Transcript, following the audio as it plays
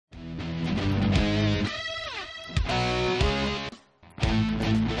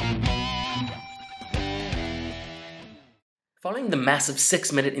Following the massive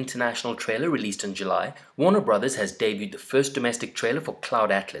 6-minute international trailer released in July, Warner Bros. Has debuted the first domestic trailer for Cloud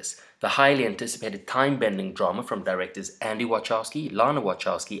Atlas, the highly anticipated time-bending drama from directors Andy Wachowski, Lana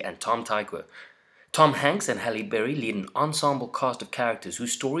Wachowski, and Tom Tykwer. Tom Hanks and Halle Berry lead an ensemble cast of characters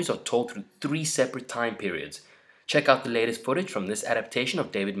whose stories are told through 3 separate time periods. Check out the latest footage from this adaptation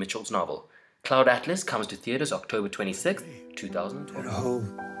of David Mitchell's novel. Cloud Atlas comes to theaters October 26, 2012. A whole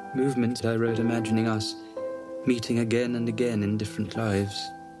movement I wrote imagining us meeting again and again in different lives,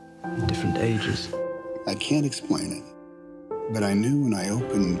 in different ages. I can't explain it, but I knew when I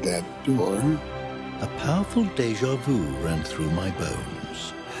opened that door. A powerful deja vu ran through my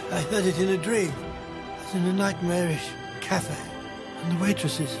bones. I heard it in a dream. I was in a nightmarish cafe, and the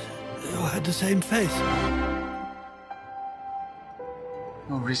waitresses, they all had the same face.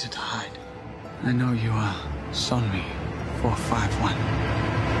 No reason to hide. I know you are Sonmi 451.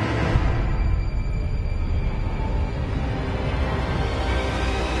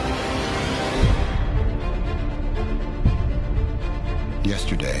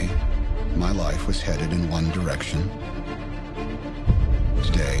 Yesterday, my life was headed in one direction.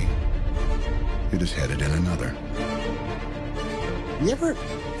 Today, it is headed in another. You ever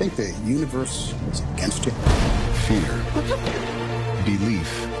think the universe was against you? Fear,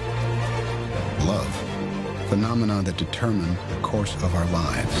 belief, love, phenomena that determine the course of our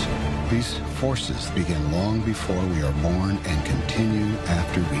lives. These forces begin long before we are born and continue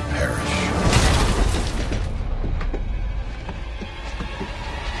after we perish.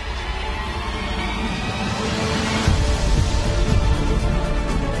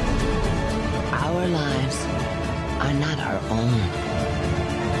 Our lives are not our own.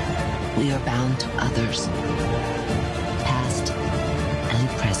 We are bound to others, past and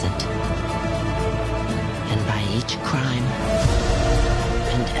present. And by each crime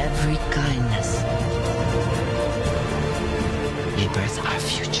and every kindness, we birth our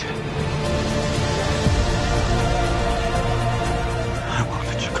future. I won't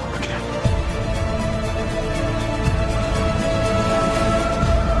let you go again.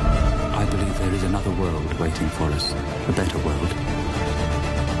 I believe there is another world waiting for us, a better world.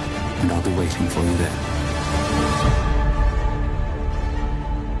 And I'll be waiting for you there.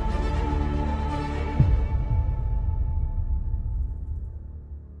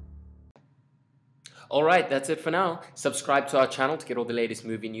 Alright, that's it for now. Subscribe to our channel to get all the latest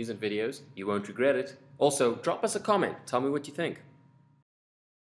movie news and videos. You won't regret it. Also, drop us a comment. Tell me what you think.